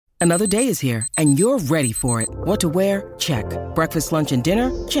Another day is here, and you're ready for it. What to wear? Check. Breakfast, lunch, and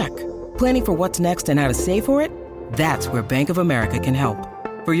dinner? Check. Planning for what's next and how to save for it? That's where Bank of America can help.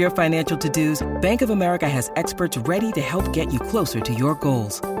 For your financial to-dos, Bank of America has experts ready to help get you closer to your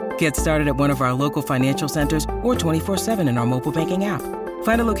goals. Get started at one of our local financial centers or 24/7 in our mobile banking app.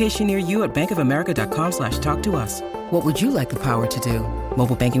 Find a location near you at bankofamerica.com/talktous. What would you like the power to do?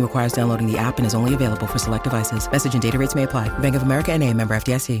 Mobile banking requires downloading the app and is only available for select devices. Message and data rates may apply. Bank of America N.A., member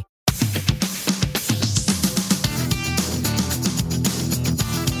FDIC.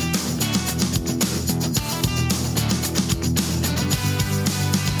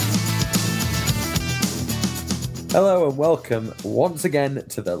 Hello and welcome once again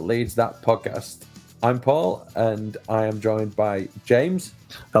to the Leeds That podcast. I'm Paul and I am joined by James.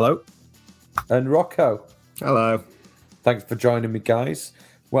 Hello. And Rocco. Hello. Thanks for joining me, guys.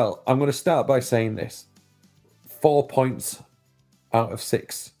 Well, I'm going to start by saying this. 4 points out of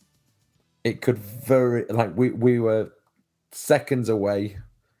 6. It could we were seconds away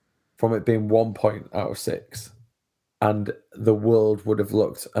from it being 1 point out of 6. And the world would have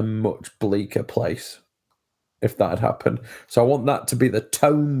looked a much bleaker place if that had happened. So I want that to be the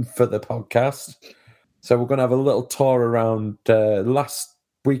tone for the podcast. So we're going to have a little tour around last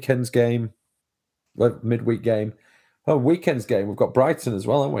weekend's game, midweek game. Oh, weekend's game. We've got Brighton as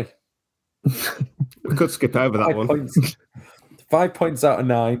well, haven't we? We could skip over that one. 5 points out of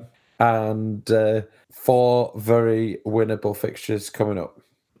 9 and 4 very winnable fixtures coming up.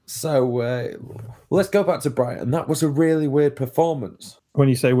 So let's go back to Brighton. That was a really weird performance. When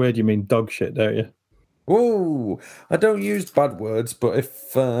you say weird, you mean dog shit, don't you? Oh, I don't use bad words, but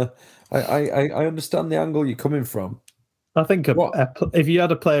if I understand the angle you're coming from. I think if you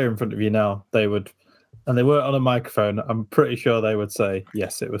had a player in front of you now, they would, and they weren't on a microphone, I'm pretty sure they would say,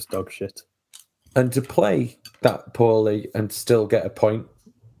 yes, it was dog shit. And to play that poorly and still get a point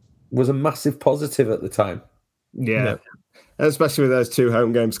was a massive positive at the time. Yeah. Especially with those 2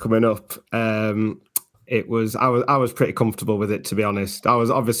 home games coming up. I was pretty comfortable with it, to be honest. I was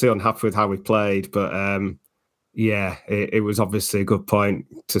obviously unhappy with how we played, but it was obviously a good point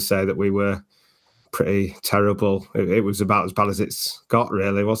to say that we were pretty terrible. It was about as bad as it's got,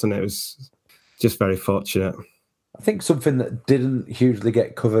 really, wasn't it? It was just very fortunate. I think something that didn't hugely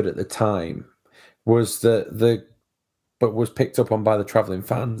get covered at the time was but was picked up on by the travelling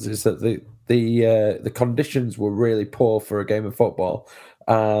fans, is that the conditions were really poor for a game of football.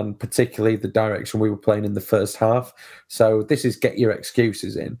 And particularly the direction we were playing in the first half. So this is get your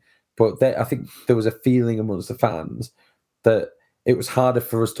excuses in. But I think there was a feeling amongst the fans that it was harder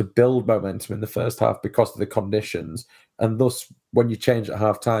for us to build momentum in the first half because of the conditions. And thus, when you change at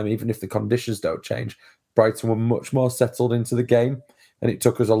half-time, even if the conditions don't change, Brighton were much more settled into the game. And it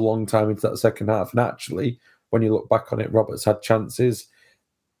took us a long time into that second half. And actually, when you look back on it, Roberts had chances.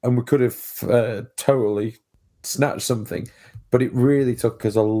 And we could have totally snatched something. But it really took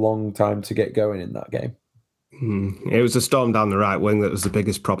us a long time to get going in that game. It was a storm down the right wing that was the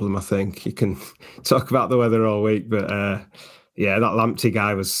biggest problem, I think. You can talk about the weather all week, but that Lamptey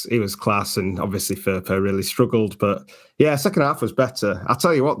guy was class, and obviously Firpo really struggled. But yeah, second half was better. I'll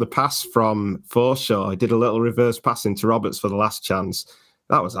tell you what, the pass from Forshaw, he did a little reverse pass into Roberts for the last chance.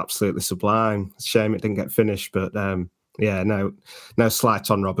 That was absolutely sublime. Shame it didn't get finished, but no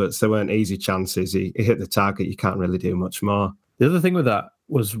slight on Roberts. There weren't easy chances. He hit the target. You can't really do much more. The other thing with that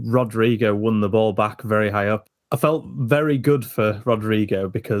was Rodrigo won the ball back very high up. I felt very good for Rodrigo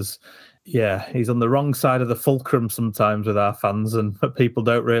because, he's on the wrong side of the fulcrum sometimes with our fans, and people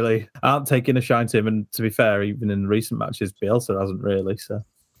aren't taking a shine to him. And to be fair, even in recent matches, Bielsa hasn't really. So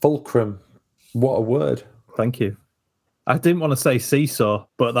fulcrum, what a word! Thank you. I didn't want to say seesaw,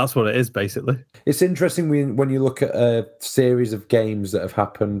 but that's what it is, basically. It's interesting when you look at a series of games that have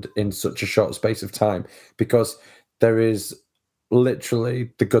happened in such a short space of time, because there is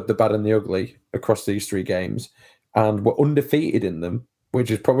literally the good, the bad, and the ugly across these 3 games, and we're undefeated in them, which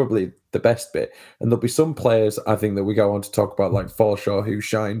is probably the best bit. And there'll be some players, I think, that we go on to talk about, like Forshaw, who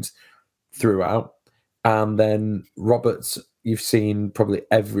shines throughout, and then Roberts, you've seen probably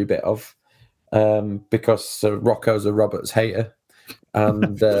every bit of, because Rocco's a Roberts hater,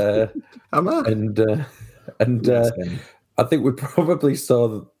 and I think we probably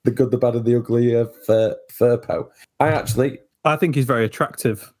saw the good, the bad, and the ugly of Firpo. I think he's very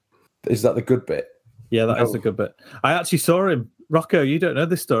attractive. Is that the good bit? Yeah, that is the good bit. I actually saw him. Rocco, you don't know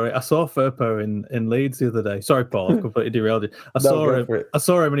this story. I saw Firpo in Leeds the other day. Sorry, Paul, I've completely derailed you. I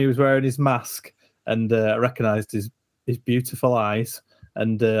saw him and he was wearing his mask, and I recognised his beautiful eyes,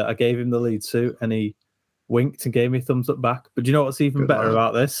 and I gave him the lead suit, and he winked and gave me a thumbs up back. But do you know what's even better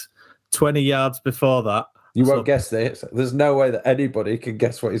about this? 20 yards before that, You won't guess this. There's no way that anybody can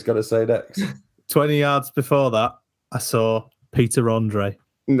guess what he's going to say next. 20 yards before that, I saw Peter Andre.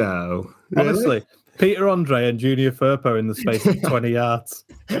 No. Honestly, really? Peter Andre and Junior Firpo in the space of 20 yards.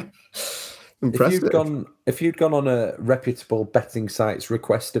 Impressive. If you'd gone on a reputable betting site's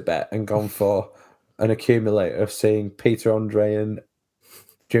request a bet and gone for an accumulator of seeing Peter Andre and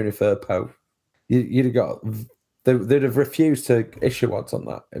Junior Firpo, you'd have got... They'd have refused to issue odds on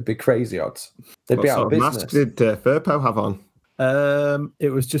that. It'd be crazy odds. They'd be out of business. What mask did Firpo have on? It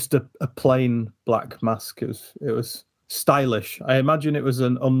was just a plain black mask. It was stylish. I imagine it was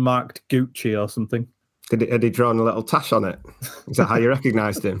an unmarked Gucci or something. Had he drawn a little tash on it? Is that how you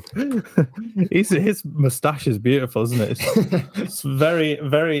recognised him? His moustache is beautiful, isn't it? It's very,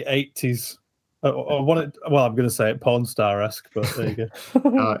 very 80s. I'm going to say it porn star-esque, but there you go.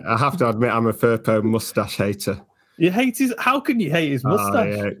 I have to admit, I'm a Firpo moustache hater. You hate his... How can you hate his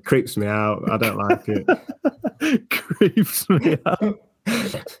moustache? Yeah, it creeps me out. I don't like it. Creeps me out.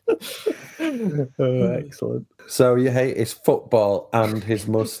 Oh, excellent. So you hate his football and his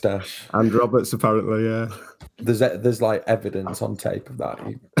moustache. And Roberts, apparently, yeah. There's like evidence on tape of that.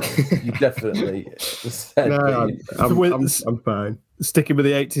 You definitely said... No, I'm fine. Sticking with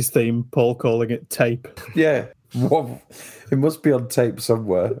the 80s theme, Paul calling it tape. Yeah. Well, it must be on tape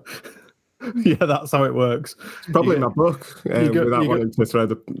somewhere. Yeah, that's how it works. It's probably in my book, without wanting to throw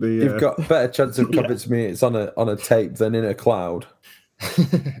the You've got a better chance of convincing me it's on a tape than in a cloud.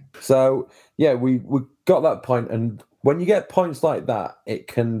 So, yeah, we got that point, and when you get points like that, it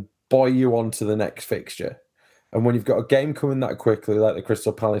can buoy you on to the next fixture. And when you've got a game coming that quickly, like the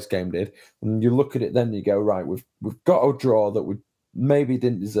Crystal Palace game did, and you look at it then and you go, right, we've got a draw that we maybe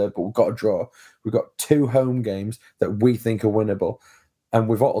didn't deserve, but we've got a draw. We've got 2 home games that we think are winnable. And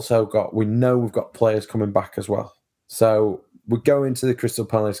we've also we know we've got players coming back as well. So we go into the Crystal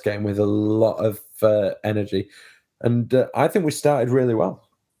Palace game with a lot of energy. And I think we started really well.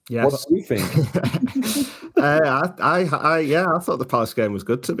 Yeah. What do you think? I thought the Palace game was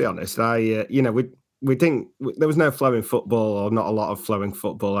good, to be honest. We didn't, there was no flowing football, or not a lot of flowing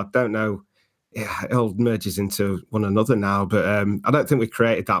football. I don't know. Yeah, it all merges into one another now, but I don't think we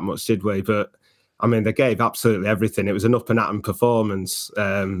created that much, did we? But I mean, they gave absolutely everything. It was an up and atom performance,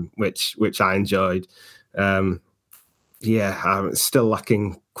 which I enjoyed. Still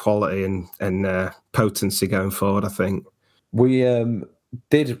lacking quality and potency going forward, I think. We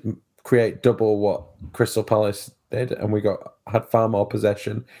did create double what Crystal Palace did, and we had far more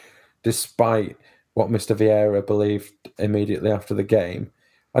possession, despite what Mr. Vieira believed immediately after the game.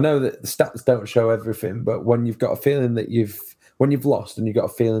 I know that the stats don't show everything, but when you've got a feeling that when you've lost and you've got a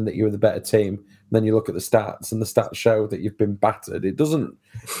feeling that you're the better team, then you look at the stats and the stats show that you've been battered. It doesn't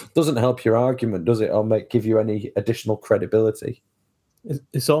help your argument, does it? Or give you any additional credibility.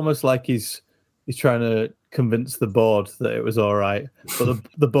 It's almost like he's trying to convince the board that it was all right, but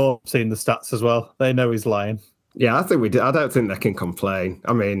the board seen the stats as well. They know he's lying. Yeah, I think we did. I don't think they can complain.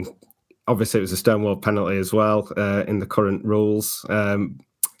 I mean, obviously it was a Stonewall penalty as well in the current rules. We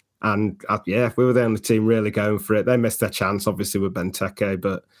were the only team really going for it. They missed their chance, obviously, with Benteke,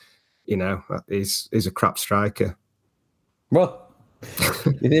 but, he's a crap striker. Well,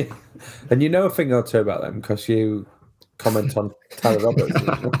 and you know a thing or two about them because you comment on Tyler Roberts.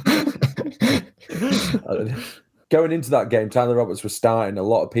 Going into that game, Tyler Roberts was starting. A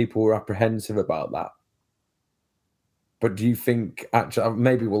lot of people were apprehensive about that. But do you think, actually,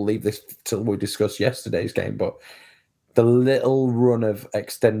 maybe we'll leave this till we discuss yesterday's game, but the little run of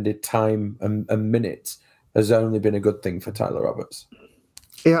extended time and minutes has only been a good thing for Tyler Roberts.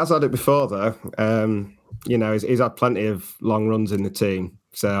 He has had it before, though. He's had plenty of long runs in the team,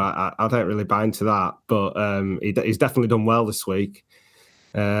 so I don't really buy into that. But he's definitely done well this week.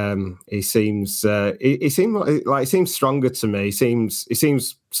 He seems stronger to me. He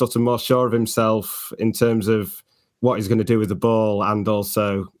seems sort of more sure of himself in terms of what he's going to do with the ball, and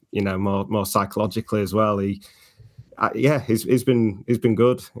also more psychologically as well. He's been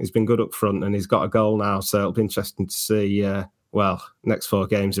good. He's been good up front, and he's got a goal now. So it'll be interesting to see. Next 4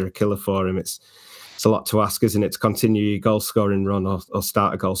 games are a killer for him. It's a lot to ask, isn't it, to continue your goal scoring run or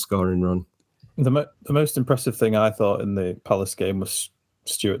start a goal scoring run. The most impressive thing I thought in the Palace game was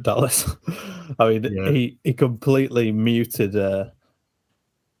Stuart Dallas. I mean, he completely muted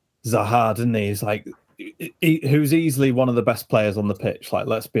Zaha, didn't he? He's like, who's easily one of the best players on the pitch. Like,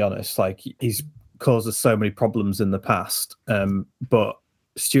 let's be honest. Like, he's caused us so many problems in the past. But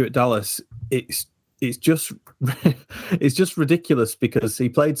Stuart Dallas, it's just ridiculous because he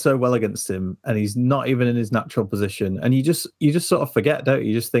played so well against him, and he's not even in his natural position. And you just sort of forget, don't you?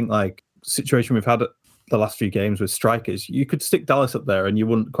 You just think, like, situation we've had the last few games with strikers, you could stick Dallas up there and you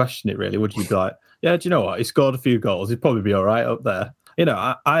wouldn't question it, really, would you? Be like, Yeah, do you know what? He scored a few goals. He'd probably be all right up there. You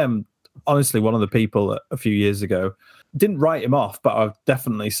know, I am honestly one of the people that a few years ago didn't write him off, but I've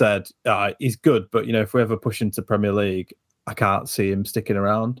definitely said he's good. But, you know, if we ever push into Premier League, I can't see him sticking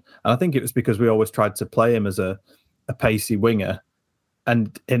around. And I think it was because we always tried to play him as a pacey winger.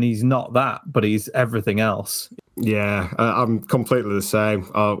 And he's not that, but he's everything else. Yeah, I'm completely the same,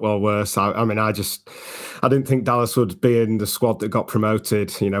 or worse. I mean, I didn't think Dallas would be in the squad that got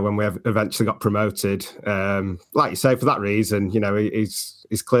promoted, you know, when we eventually got promoted. Like you say, for that reason, you know,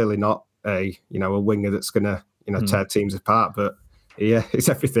 he's clearly not a winger that's going to, you know, tear teams apart. But yeah, it's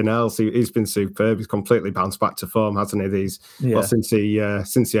everything else. He's been superb. He's completely bounced back to form, hasn't he? Well, since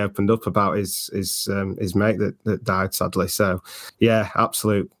he opened up about his mate that died sadly. So yeah,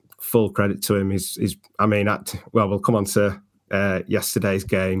 absolute full credit to him. We'll come on to yesterday's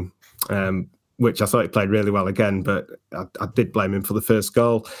game, which I thought he played really well again, but I did blame him for the first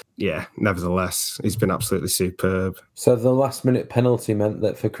goal. Yeah, nevertheless, he's been absolutely superb. So the last minute penalty meant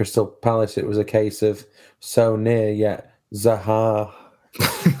that for Crystal Palace, it was a case of so near yet Zaha.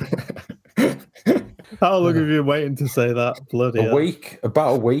 How long have you been waiting to say that? Bloody hell.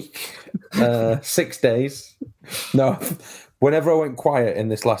 About a week, 6 days. No, whenever I went quiet in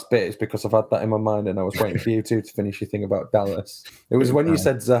this last bit, it's because I've had that in my mind and I was waiting for you two to finish your thing about Dallas. It was when you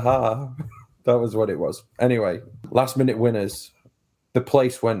said Zaha. That was what it was. Anyway, last minute winners. The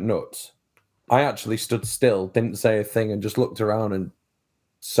place went nuts. I actually stood still, didn't say a thing, and just looked around and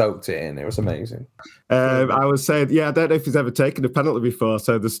soaked it in. It was amazing. I was saying, I don't know if he's ever taken a penalty before,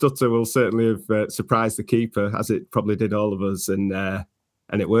 so the stutter will certainly have surprised the keeper, as it probably did all of us, and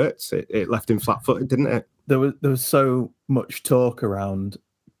it worked. It left him flat-footed, didn't it? There was so much talk around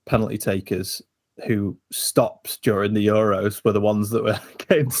penalty takers who stopped during the Euros were the ones that were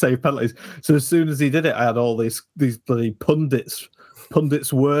getting to save penalties. So as soon as he did it, I had all these bloody pundits'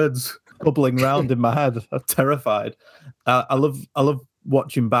 words bubbling round in my head. I'm terrified. I love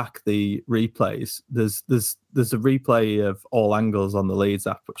watching back the replays. There's a replay of all angles on the Leeds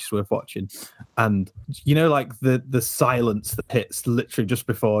app, which is worth watching. And you know, like the silence that hits literally just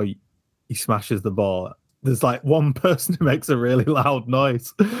before he smashes the ball. There's like one person who makes a really loud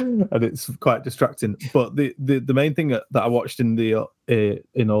noise, and it's quite distracting. But the main thing that I watched in all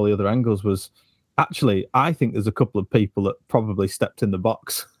the other angles was actually, I think there's a couple of people that probably stepped in the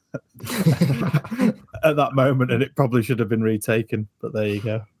box at that moment, and it probably should have been retaken. But there you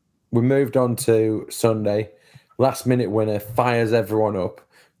go. We moved on to Sunday. Last minute winner, fires everyone up.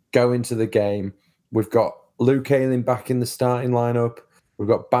 Go into the game. We've got Luke Ayling back in the starting lineup. We've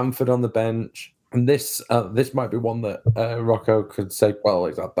got Bamford on the bench. And this might be one that Rocco could say, well,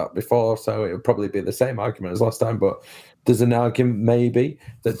 he's had that before, so it would probably be the same argument as last time. But there's an argument maybe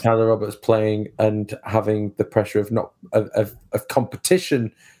that Tyler Roberts playing and having the pressure of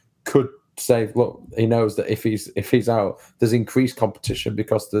competition could say, look, he knows that if he's out, there's increased competition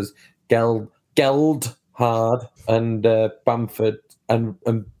because there's Geld Hard and Bamford and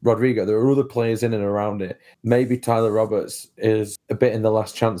Rodrigo. There are other players in and around it. Maybe Tyler Roberts is a bit in the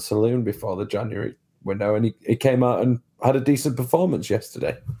last chance saloon before the January window, and he came out and had a decent performance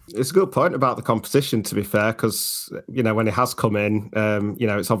yesterday. It's a good point about the competition, to be fair, because, you know, when he has come in,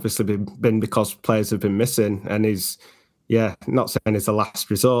 it's obviously been because players have been missing, and he's, not saying it's the last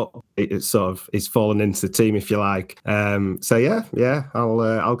resort. It's sort of, he's fallen into the team, if you like. I'll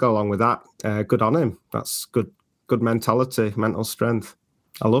go along with that. Good on him. That's good mentality, mental strength.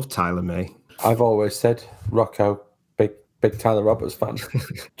 I love Tyler May. I've always said, Rocco, big Tyler Roberts fan.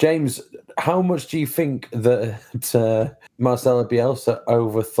 James, how much do you think that Marcelo Bielsa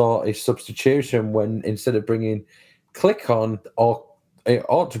overthought his substitution when instead of bringing Click on, or it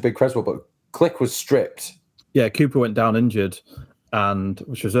ought to be Creswell, but Click was stripped? Yeah, Cooper went down injured, and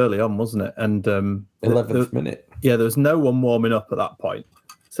which was early on, wasn't it? And 11th minute. Yeah, there was no one warming up at that point.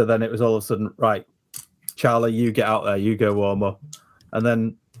 So then it was all of a sudden, right, Charlie, you get out there, you go warm up. And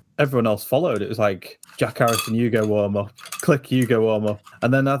then everyone else followed. It was like, Jack Harrison, you go warm up. Click, you go warm up.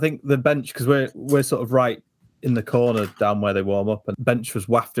 And then I think the bench, because we're sort of right in the corner down where they warm up, and bench was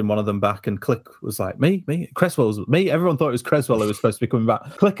wafting one of them back, and Click was like, me, Cresswell was me. Everyone thought it was Cresswell who was supposed to be coming back.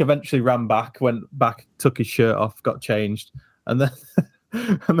 Click eventually ran back, went back, took his shirt off, got changed, and then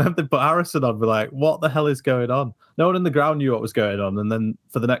they put Harrison on. We're like, what the hell is going on? No one in the ground knew what was going on, and then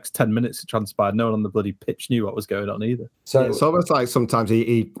for the next 10 minutes it transpired, no one on the bloody pitch knew what was going on either. So it's almost like sometimes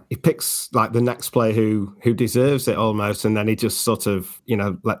he picks like the next player who deserves it almost, and then he just sort of,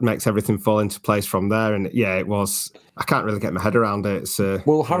 makes everything fall into place from there. And it was, I can't really get my head around it.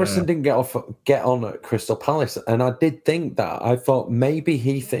 Harrison didn't get on at Crystal Palace, and I did think that. I thought maybe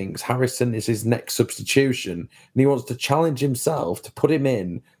he thinks Harrison is his next substitution, and he wants to challenge himself to put him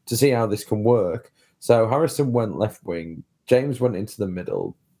in to see how this can work. So Harrison went left wing, James went into the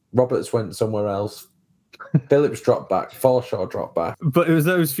middle, Roberts went somewhere else, Phillips dropped back, Forshaw dropped back. But it was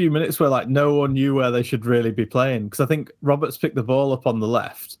those few minutes where like no one knew where they should really be playing, because I think Roberts picked the ball up on the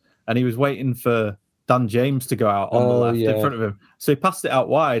left and he was waiting for Dan James to go out on the left in front of him. So he passed it out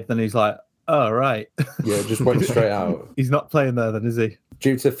wide, then he's like, oh, right. Yeah, just went straight out. He's not playing there then, is he?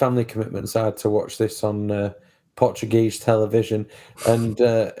 Due to family commitments, I had to watch this on Portuguese television. And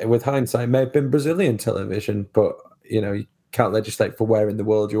with hindsight, it may have been Brazilian television, but, you can't legislate for where in the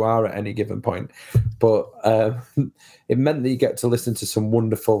world you are at any given point. But it meant that you get to listen to some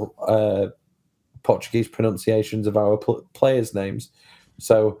wonderful Portuguese pronunciations of our players' names.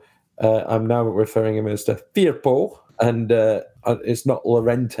 So I'm now referring him as to Firpo, and it's not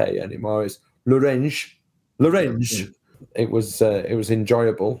Lorente anymore. It's Lorange. It was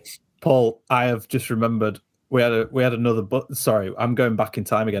enjoyable. Paul, I have just remembered we had another bus. Sorry, I'm going back in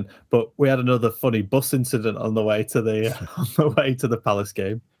time again, but we had another funny bus incident on the way to the Palace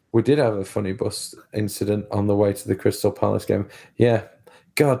game. We did have a funny bus incident on the way to the Crystal Palace game. Yeah,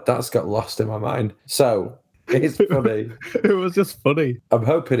 God, that's got lost in my mind. So it's funny. It was just funny. I'm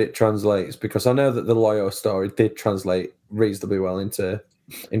hoping it translates, because I know that the Loyo story did translate reasonably well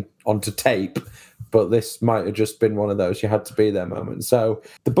onto tape, but this might have just been one of those you had to be there moments. So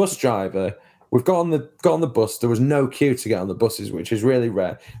the bus driver, we've got on the bus. There was no queue to get on the buses, which is really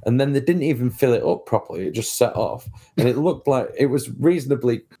rare. And then they didn't even fill it up properly. It just set off, and it looked like it was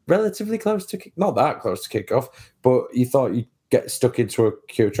relatively close to not that close to kick off, but you thought you'd get stuck into a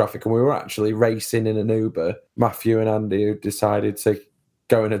queue of traffic. And we were actually racing in an Uber, Matthew and Andy, who decided to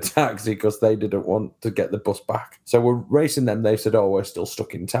go in a taxi because they didn't want to get the bus back. So we're racing them. They said, "Oh, we're still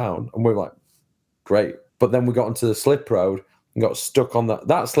stuck in town," and we're like, "Great!" But then we got onto the slip road and got stuck on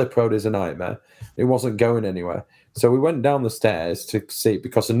that slip road. Is a nightmare. It wasn't going anywhere. So we went down the stairs to see,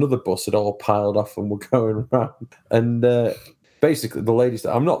 because another bus had all piled off and were going around. And basically the lady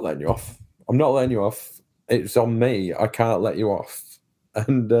said, I'm not letting you off. It's on me. I can't let you off.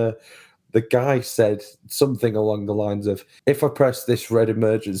 And the guy said something along the lines of, if I press this red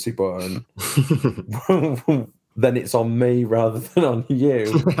emergency button, then it's on me rather than on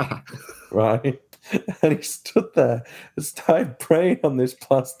you. Right? And he stood there and started praying on this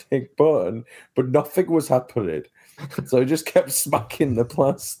plastic button, but nothing was happening. So he just kept smacking the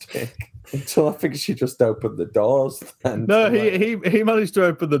plastic until I think she just opened the doors. No, he managed to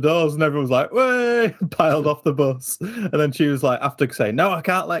open the doors, and everyone was like, "Way!" piled off the bus. And then she was like, after saying, "No, I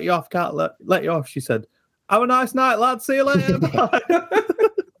can't let you off. Can't let you off." She said, "Have a nice night, lad. See you later." Bye.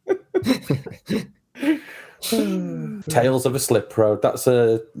 Tales of a Slip Road. That's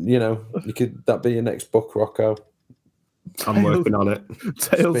that'd be your next book, Rocco. I'm working on it.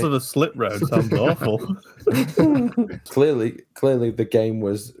 Tales of a Slip Road sounds awful. Clearly, the game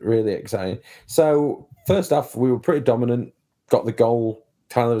was really exciting. So first half, we were pretty dominant. Got the goal.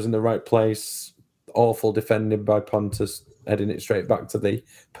 Tyler was in the right place. Awful defending by Pontus, heading it straight back to the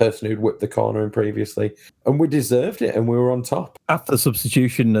person who'd whipped the corner in previously, and we deserved it, and we were on top. After the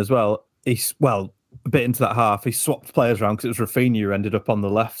substitution as well, a bit into that half, he swapped players around because it was Rafinha who ended up on the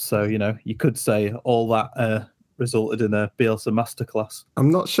left. So, you could say all that resulted in a Bielsa masterclass. I'm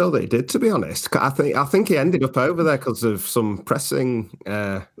not sure that he did, to be honest. I think he ended up over there because of some pressing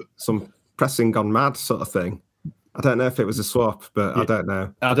gone mad sort of thing. I don't know if it was a swap, but I don't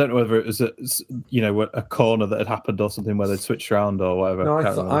know. I don't know whether it was a corner that had happened or something where they'd switched around or whatever.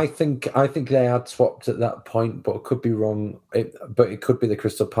 No, I think they had swapped at that point, but it could be wrong. But it could be the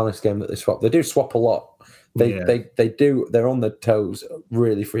Crystal Palace game that they swapped. They do swap a lot. They do. They're on their toes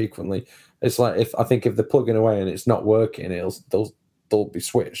really frequently. It's like if they're plugging away and it's not working, they'll be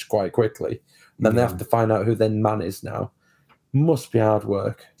switched quite quickly. And then they have to find out who their man is now. Must be hard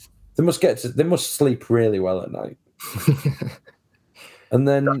work. They must sleep really well at night. And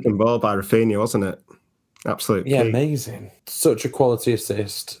then ball by Rafinha, wasn't it? Absolutely. Yeah, amazing. Such a quality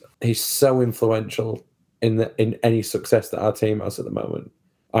assist. He's so influential in any success that our team has at the moment.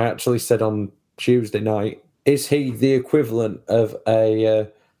 I actually said on Tuesday night, is he the equivalent of a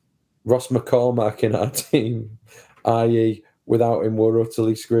Ross McCormack in our team? I.e., without him, we're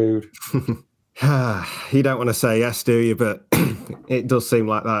utterly screwed. You don't want to say yes, do you? But it does seem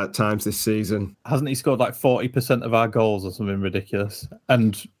like that at times this season. Hasn't he scored like 40% of our goals or something ridiculous?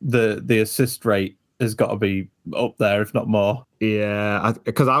 And the assist rate has got to be up there, if not more. Yeah,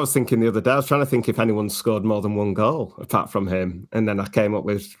 because I was thinking the other day, I was trying to think if anyone's scored more than one goal apart from him. And then I came up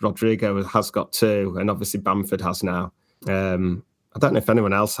with Rodrigo has got 2, and obviously Bamford has now. I don't know if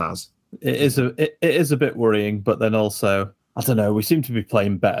anyone else has. It is a bit worrying, but then also I don't know. We seem to be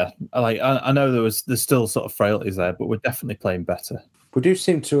playing better. I know there's still sort of frailties there, but we're definitely playing better. We do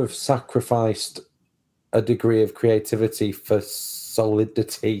seem to have sacrificed a degree of creativity for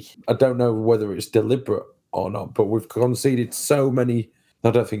solidity. I don't know whether it's deliberate or not, but we've conceded so many.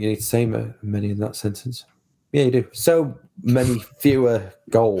 I don't think you need to say many in that sentence. Yeah, you do. So many fewer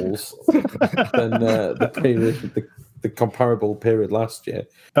goals than the comparable period last year.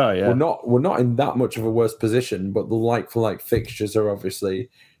 Oh yeah, we're not in that much of a worse position, but the like-for-like fixtures are obviously.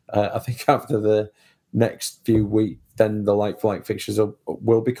 I think after the next few weeks, then the like-for-like fixtures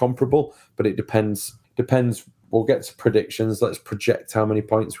will be comparable. But it depends. We'll get to predictions. Let's project how many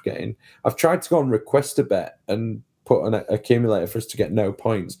points we're getting. I've tried to go and request a bet and put an accumulator for us to get no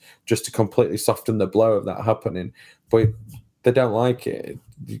points, just to completely soften the blow of that happening. But they don't like it.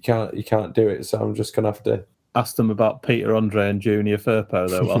 You can't do it. So I'm just gonna have to ask them about Peter, Andre, and Junior Firpo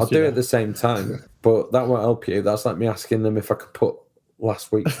though. I'll do it at the same time, but that won't help you. That's like me asking them if I could put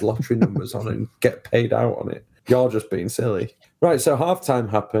last week's lottery numbers on and get paid out on it. You're just being silly. Right, so halftime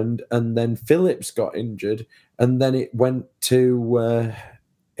happened, and then Phillips got injured, and then it went to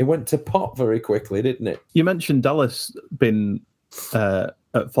pot very quickly, didn't it? You mentioned Dallas being at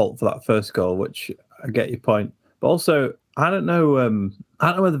fault for that first goal, which I get your point. But also, I don't know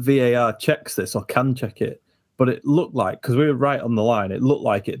whether VAR checks this or can check it, but it looked like, because we were right on the line, it looked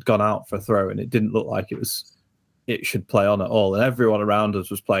like it had gone out for a throw, and it didn't look like it should play on at all, and everyone around us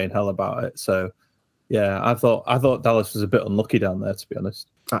was playing hell about it. So. Yeah, I thought Dallas was a bit unlucky down there, to be honest.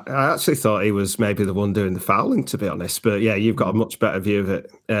 I actually thought he was maybe the one doing the fouling, to be honest. But yeah, you've got a much better view of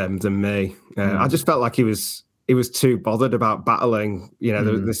it than me. I just felt like he was too bothered about battling. You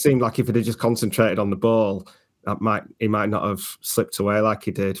know, there seemed like if he'd just concentrated on the ball, he might not have slipped away like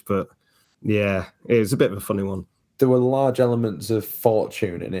he did. But yeah, it was a bit of a funny one. There were large elements of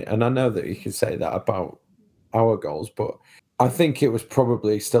fortune in it, and I know that you can say that about our goals, but I think it was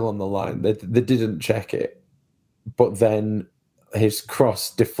probably still on the line. They didn't check it, but then his cross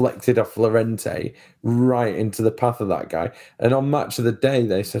deflected off Llorente right into the path of that guy. And on Match of the Day,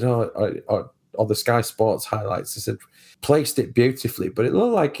 they said, or the Sky Sports highlights, they said, placed it beautifully, but it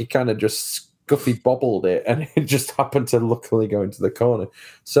looked like he kind of just scuffy bobbled it, and it just happened to luckily go into the corner.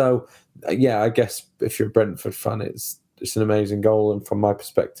 So, yeah, I guess if you're a Brentford fan, it's an amazing goal, and from my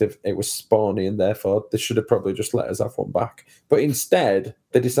perspective, it was spawny, and therefore they should have probably just let us have one back. But instead,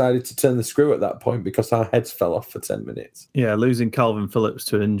 they decided to turn the screw at that point because our heads fell off for 10 minutes. Yeah, losing Calvin Phillips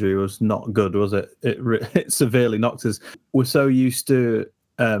to injury was not good, was it? It severely knocked us. We're so used to,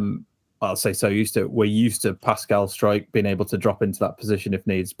 I'll say so used to, we're used to Pascal Struijk being able to drop into that position if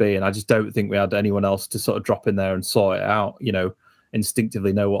needs be, and I just don't think we had anyone else to sort of drop in there and sort it out,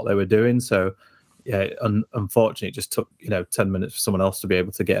 instinctively know what they were doing. So, yeah, unfortunately, it just took 10 minutes for someone else to be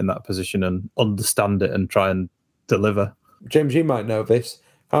able to get in that position and understand it and try and deliver. James, you might know this.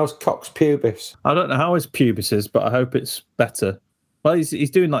 How's Cox's pubis? I don't know how his pubis is, but I hope it's better. Well, he's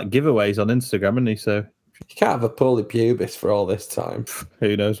doing like giveaways on Instagram, isn't he? So you can't have a poorly pubis for all this time.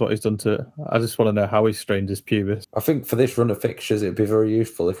 Who knows what he's done to it? I just want to know how he strained his pubis. I think for this run of fixtures, it'd be very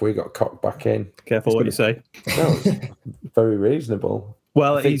useful if we got Cox back in. Careful what you say. No, it's very reasonable.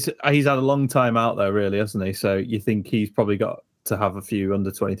 Well, he's had a long time out there, really, hasn't he? So you think he's probably got to have a few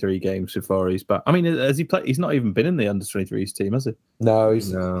under-23 games before he's back. I mean, has he played? He's not even been in the under-23s team, has he? No,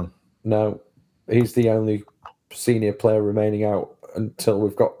 no. He's the only senior player remaining out until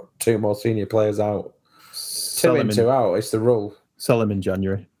we've got two more senior players out. Two in, two out. It's the rule. Sell him in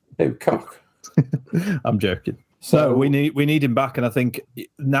January. Who, Cox? I'm joking. So we need him back, and I think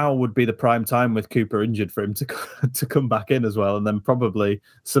now would be the prime time with Cooper injured for him to come back in as well, and then probably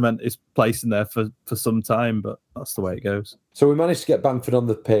cement his place in there for some time. But that's the way it goes. So we managed to get Bamford on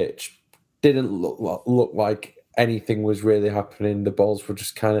the pitch. Didn't look like anything was really happening. The balls were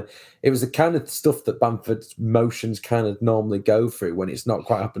just it was the kind of stuff that Bamford's motions kind of normally go through when it's not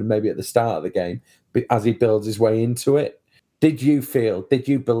quite happening. Maybe at the start of the game, but as he builds his way into it. Did you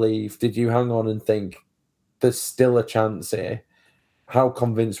believe? Did you hang on and think? There's still a chance here. How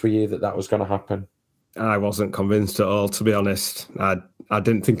convinced were you that was going to happen? I wasn't convinced at all, to be honest. I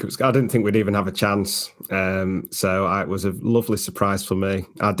didn't think we'd even have a chance. So it was a lovely surprise for me.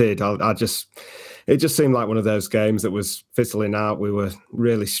 It just seemed like one of those games that was fizzling out. We were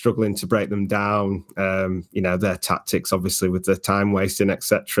really struggling to break them down. Their tactics, obviously, with the time wasting,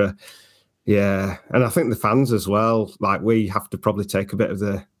 etc. Yeah, and I think the fans as well. Like, we have to probably take a bit of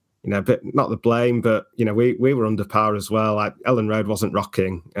the. But not the blame, but we were under par as well. Like, Ellen Road wasn't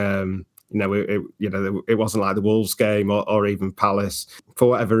rocking. It wasn't like the Wolves game or even Palace for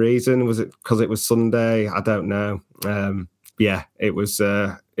whatever reason. Was it because it was Sunday? I don't know. It was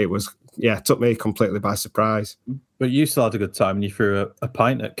took me completely by surprise. But you still had a good time and you threw a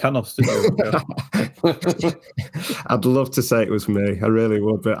pint at Canos, didn't you? I'd love to say it was me. I really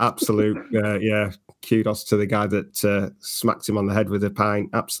would, but absolute, kudos to the guy that smacked him on the head with a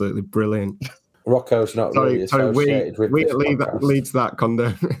pint. Absolutely brilliant. Rocco's not really associated with we this at Leeds that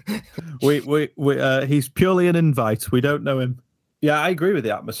condom. He's purely an invite. We don't know him. Yeah, I agree with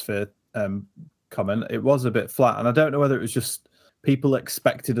the atmosphere comment. It was a bit flat, and I don't know whether it was just people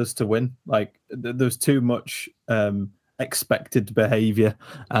expected us to win. Like there's too much expected behaviour,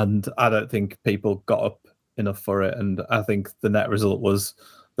 and I don't think people got up enough for it. And I think the net result was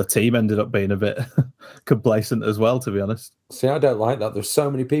the team ended up being a bit complacent as well, to be honest. See, I don't like that. There's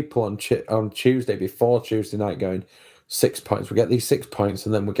so many people on Tuesday, before Tuesday night, going 6 points. We get these 6 points,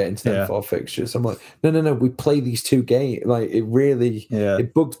 and then we get into them 4 fixtures. I'm like, no. We play these 2 games. Like it really,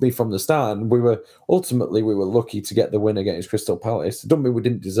 it bugged me from the start. And we were lucky to get the win against Crystal Palace. It doesn't mean we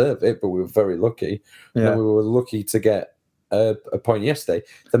didn't deserve it, but we were very lucky. Yeah. And we were lucky to get a point yesterday.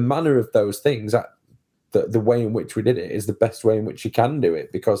 The manner of those things, the way in which we did it, is the best way in which you can do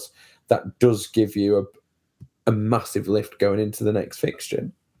it, because that does give you a massive lift going into the next fixture.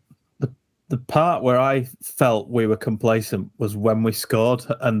 The part where I felt we were complacent was when we scored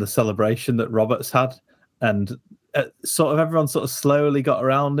and the celebration that Roberts had, and sort of everyone sort of slowly got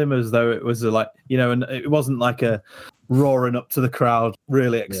around him as though it was and it wasn't like a roaring up to the crowd,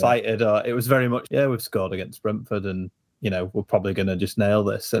 really excited. Yeah. It was very much, we've scored against Brentford, and we're probably going to just nail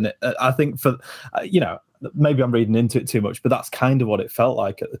this. And I think for maybe I'm reading into it too much, but that's kind of what it felt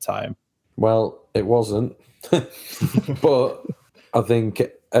like at the time. Well, it wasn't, but I think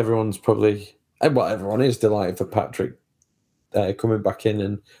everyone is delighted for Patrick coming back in.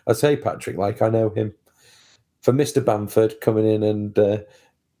 And I say Patrick like I know him. For Mr. Bamford coming in, and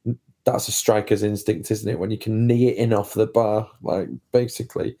that's a striker's instinct, isn't it? When you can knee it in off the bar, like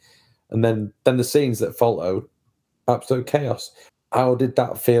basically. And then the scenes that followed, absolute chaos. How did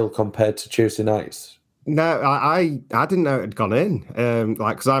that feel compared to Tuesday nights? No, I didn't know it had gone in.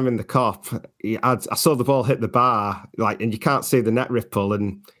 Because I'm in the cop, I saw the ball hit the bar, and you can't see the net ripple.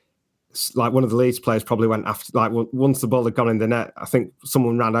 And one of the Leeds players probably went after, once the ball had gone in the net, I think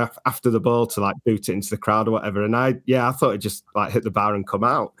someone ran after the ball to boot it into the crowd or whatever. And I thought it just hit the bar and come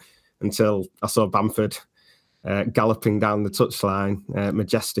out, until I saw Bamford galloping down the touchline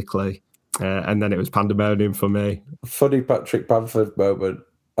majestically, and then it was pandemonium for me. Funny Patrick Bamford moment.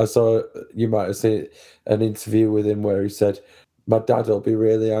 I saw, you might have seen an interview with him where he said, "My dad will be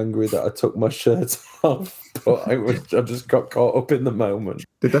really angry that I took my shirt off, but I just got caught up in the moment."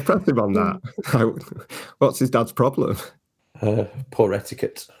 Did they press him on that? What's his dad's problem? Poor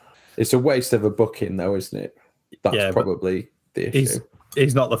etiquette. It's a waste of a booking, though, isn't it? That's probably the issue.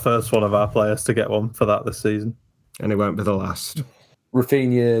 He's not the first one of our players to get one for that this season. And he won't be the last.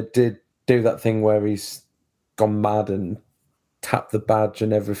 Rafinha did do that thing where he's gone mad and tapped the badge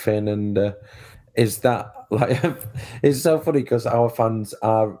and everything. And is that it's so funny because our fans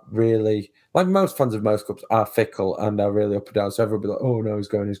are really, like most fans of most clubs, are fickle and are really up and down. So everyone will be like, "Oh no, he's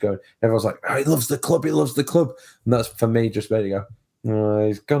going. Everyone's like, "Oh, he loves the club. And that's, for me, just made it go,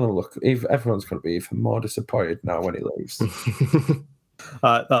 he's going to look, everyone's going to be even more disappointed now when he leaves.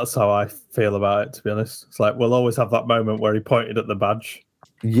 That's how I feel about it, to be honest. It's like we'll always have that moment where he pointed at the badge.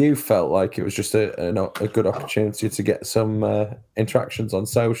 You felt like it was just a good opportunity to get some interactions on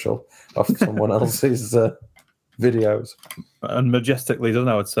social off someone else's videos. And majestically done,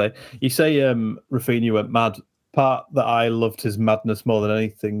 I would say. You say Rafinha went mad. Part that I loved his madness more than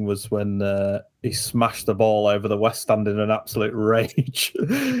anything was when he smashed the ball over the West Stand in an absolute rage.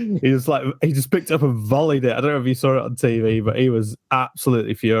 He just picked it up and volleyed it. I don't know if you saw it on TV, but he was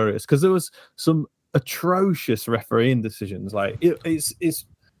absolutely furious because there was some atrocious refereeing decisions. I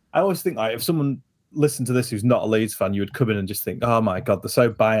always think if someone listened to this who's not a Leeds fan, you would come in and just think, "Oh my God, they're so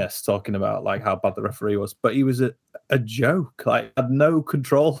biased talking about how bad the referee was." But he was a joke. Had no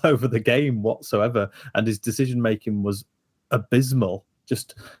control over the game whatsoever, and his decision making was abysmal.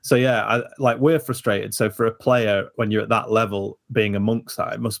 We're frustrated. So for a player, when you're at that level, being amongst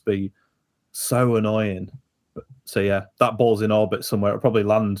that, it must be so annoying. That ball's in orbit somewhere. It'll probably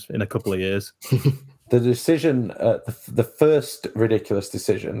land in a couple of years. The decision, the first ridiculous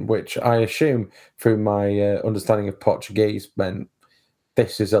decision, which I assume through my understanding of Portuguese meant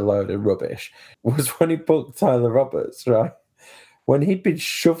this is a load of rubbish, was when he booked Tyler Roberts, right? When he'd been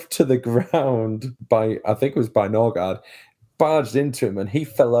shoved to the ground by Norgard, barged into him and he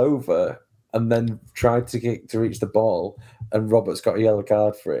fell over and then tried to reach the ball, and Roberts got a yellow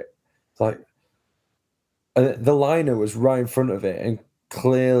card for it. The liner was right in front of it and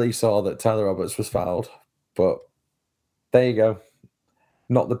clearly saw that Tyler Roberts was fouled. But there you go.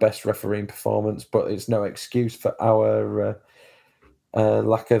 not the best refereeing performance, but it's no excuse for our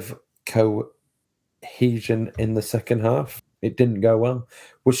lack of cohesion in the second half. It didn't go well.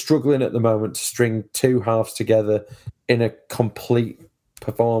 We're struggling at the moment to string two halves together in a complete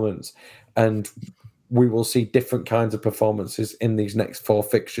performance, and we will see different kinds of performances in these next 4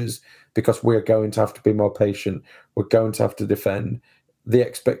 fixtures because we're going to have to be more patient. We're going to have to defend. The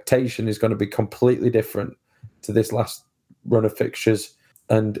expectation is going to be completely different to this last run of fixtures.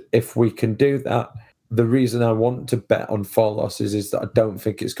 And if we can do that, the reason I want to bet on 4 losses is that I don't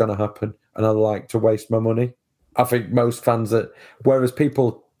think it's going to happen, and I like to waste my money. I think most fans whereas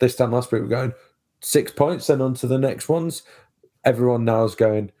people this time last week were going 6 points, then on to the next ones, everyone now is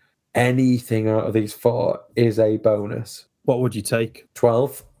going, anything out of these 4 is a bonus. What would you take?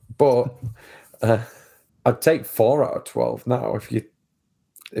 12, but I'd take 4 out of 12 now if you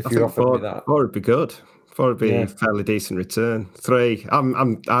offered me that. 4 would be good. 4 would be a fairly decent return. 3,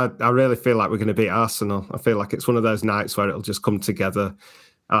 I really feel like we're going to beat Arsenal. I feel like it's one of those nights where it'll just come together.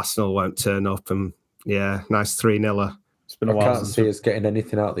 Arsenal won't turn up, and nice 3-0. It's been a while. I can't see us getting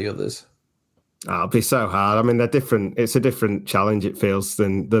anything out of the others. It'll be so hard. I mean, they're different. It's a different challenge, it feels,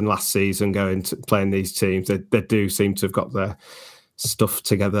 than last season going to playing these teams. They do seem to have got their stuff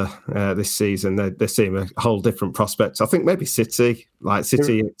together this season. They seem a whole different prospect. I think maybe City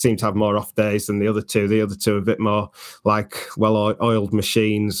seem to have more off days than the other two. The other two are a bit more like well-oiled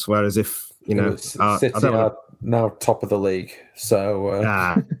machines, whereas City are now top of the league, so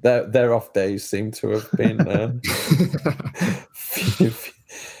their off days seem to have been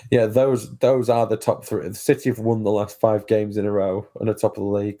those are the top 3. City have won the last 5 games in a row and are top of the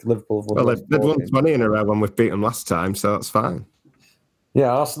league. Liverpool have won they've won 20 in a row when we've beaten them last time, so that's fine.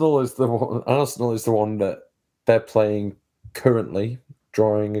 Arsenal is the one that they're playing currently,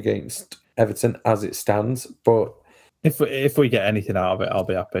 drawing against Everton as it stands, but if we get anything out of it, I'll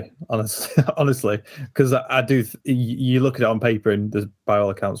be happy. Honestly, because I do. You look at it on paper, and by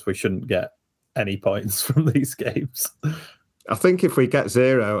all accounts, we shouldn't get any points from these games. I think if we get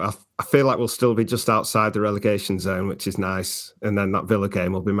 0, I feel like we'll still be just outside the relegation zone, which is nice. And then that Villa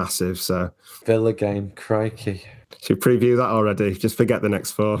game will be massive. So Villa game, crikey! Should we preview that already? Just forget the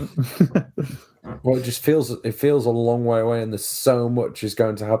next 4. Well, it feels a long way away, and there's so much is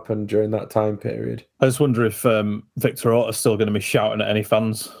going to happen during that time period. I just wonder if Victor Orta's still going to be shouting at any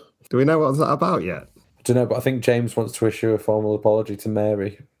fans. Do we know what's that about yet? I don't know, but I think James wants to issue a formal apology to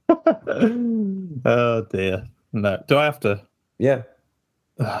Mary. Oh dear, no. Do I have to? Yeah.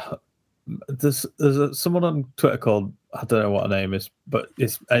 There's someone on Twitter called, I don't know what her name is, but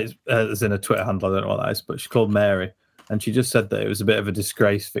it's in a Twitter handle. I don't know what that is, but she's called Mary. And she just said that it was a bit of a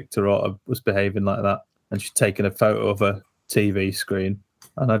disgrace Victor Orta was behaving like that. And she'd taken a photo of a TV screen.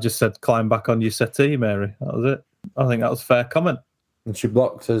 And I just said, climb back on your settee, Mary. That was it. I think that was a fair comment. And she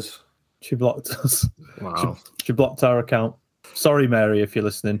blocked us. She blocked us. Wow. She blocked our account. Sorry, Mary, if you're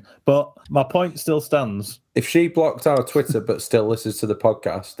listening. But my point still stands. If she blocked our Twitter but still listens to the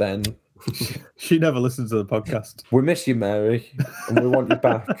podcast, then... She never listens to the podcast. We miss you, Mary, and we want you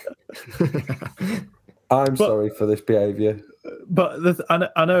back. I'm sorry for this behaviour. But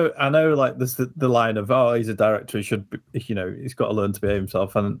I know. Like this, the line of he's a director. He should, he's got to learn to behave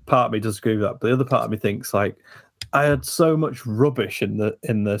himself. And part of me does agree with that. But the other part of me thinks like, I had so much rubbish in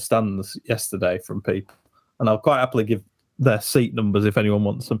the stands yesterday from people, and I'll quite happily give their seat numbers if anyone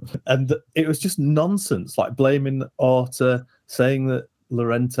wants them. And it was just nonsense, like blaming Orta, saying that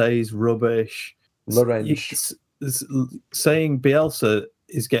Llorente's rubbish, saying Bielsa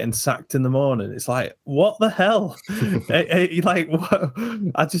is getting sacked in the morning. It's like, what the hell? What?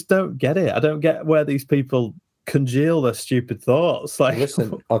 I just don't get it. I don't get where these people congeal their stupid thoughts. Like,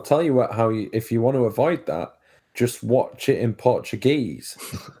 listen, I'll tell you if you want to avoid that, just watch it in Portuguese,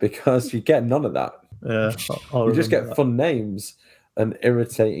 because you get none of that. Yeah, you just get fun names and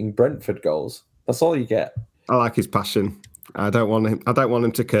irritating Brentford goals. That's all you get. I like his passion. I don't want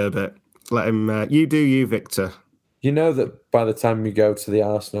him to curb it. Let him. You do you, Victor. You know that by the time you go to the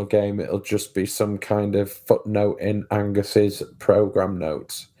Arsenal game, it'll just be some kind of footnote in Angus's programme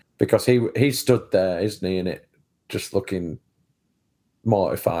notes, because he stood there, isn't he, in it, just looking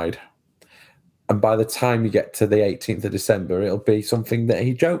mortified. And by the time you get to the 18th of December, it'll be something that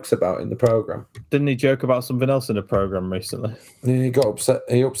he jokes about in the programme. Didn't he joke about something else in a programme recently? Yeah, he got upset.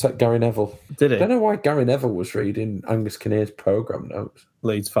 He upset Gary Neville. Did he? I don't know why Gary Neville was reading Angus Kinnear's programme notes.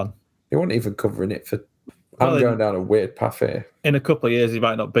 Leeds fan. He wasn't even covering it for... I'm going down a weird path here. In a couple of years, he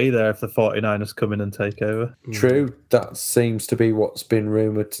might not be there if the 49ers come in and take over. True. That seems to be what's been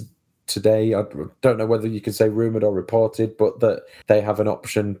rumoured today. I don't know whether you can say rumoured or reported, but that they have an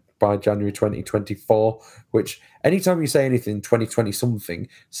option by January 2024, which anytime you say anything 2020 something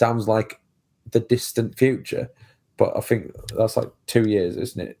sounds like the distant future, but I think that's like 2 years,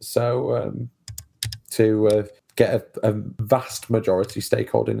 isn't it? So to get a vast majority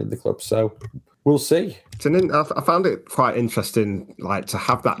stakeholding in the club. So we'll see. I found it quite interesting, like to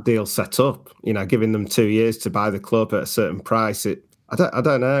have that deal set up, giving them 2 years to buy the club at a certain price. I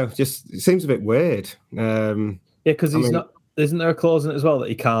don't know. Just it seems a bit weird. Because not. Isn't there a clause in it as well that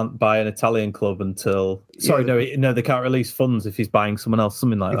he can't buy an Italian club until? Sorry, no, they can't release funds if he's buying soman else,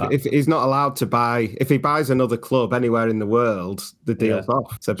 something like that. If he's not allowed to buy, if he buys another club anywhere in the world, the deal's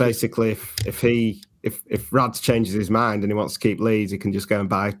off. So basically, if Rads changes his mind and he wants to keep Leeds, he can just go and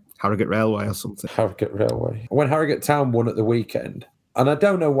buy Harrogate Railway or something. Harrogate Railway. When Harrogate Town won at the weekend, and I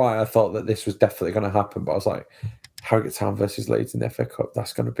don't know why I thought that this was definitely going to happen, but I was like, Harrogate Town versus Leeds in the FA Cup,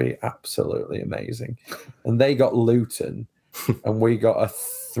 that's going to be absolutely amazing. And they got Luton, and we got a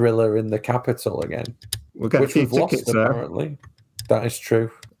thriller in the capital again, which we've lost apparently. That is true.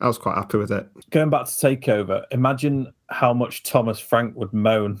 I was quite happy with it. Going back to takeover, imagine how much Thomas Frank would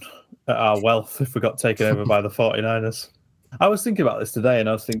moan at our wealth if we got taken over by the 49ers. I was thinking about this today, and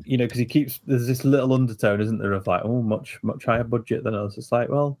I was thinking, because there's this little undertone, isn't there, of like, much higher budget than us. It's like,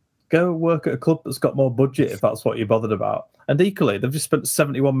 well, go work at a club that's got more budget if that's what you're bothered about. And equally, they've just spent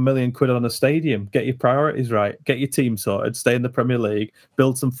 71 million quid on a stadium. Get your priorities right. Get your team sorted. Stay in the Premier League.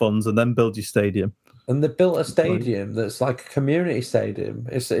 Build some funds, and then build your stadium. And they built a stadium that's like a community stadium.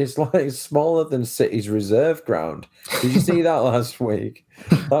 It's like smaller than City's reserve ground. Did you see that last week?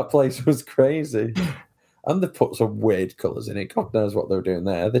 That place was crazy. And they put some weird colours in it. God knows what they were doing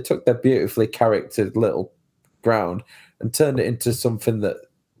there. They took their beautifully charactered little ground and turned it into something that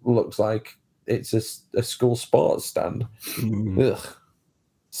looks like it's a school sports stand. Ugh.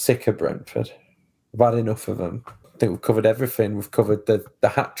 Sick of Brentford. I've had enough of them. I think we've covered everything. We've covered the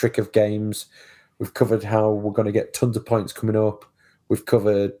hat trick of games. We've covered how we're going to get tons of points coming up. We've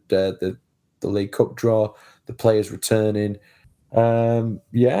covered the League Cup draw, the players returning.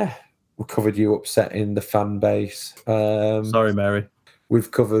 We covered you upsetting the fan base. Sorry, Mary. We've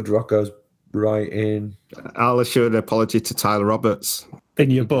covered Rocco's writing. I'll issue an apology to Tyler Roberts.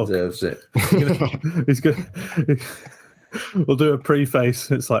 In your book. Deserves it. He's good. We'll do a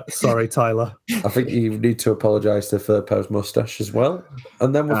preface. It's like, sorry, Tyler. I think you need to apologise to Firpo's moustache as well.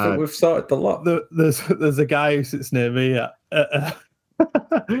 And then we've started the lot. There's a guy who sits near me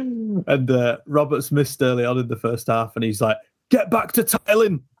and Roberts missed early on in the first half, and he's like, get back to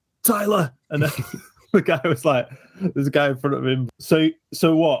tiling, Tyler. And then the guy was like, there's a guy in front of him. So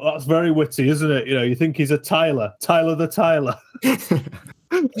what? That's very witty, isn't it? You think he's a Tyler the Tyler.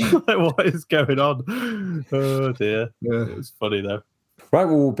 Like, what is going on? Oh dear. Yeah. It's funny though. Right,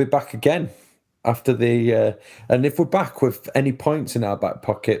 well, we'll be back again after the and if we're back with any points in our back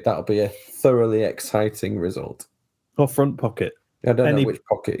pocket, that'll be a thoroughly exciting result. Or front pocket. I don't know which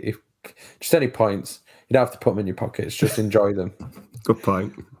pocket. Just any points. You don't have to put them in your pockets. Just enjoy them. Good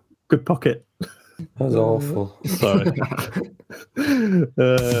point. Good pocket. That was awful. Sorry.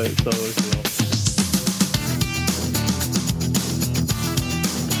 It's always awful.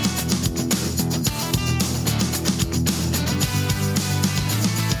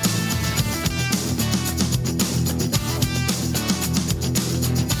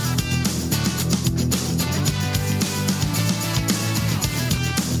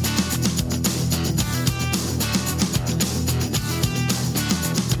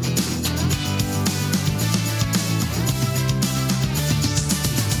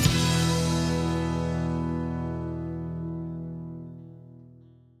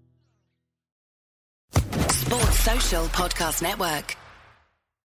 Podcast Network.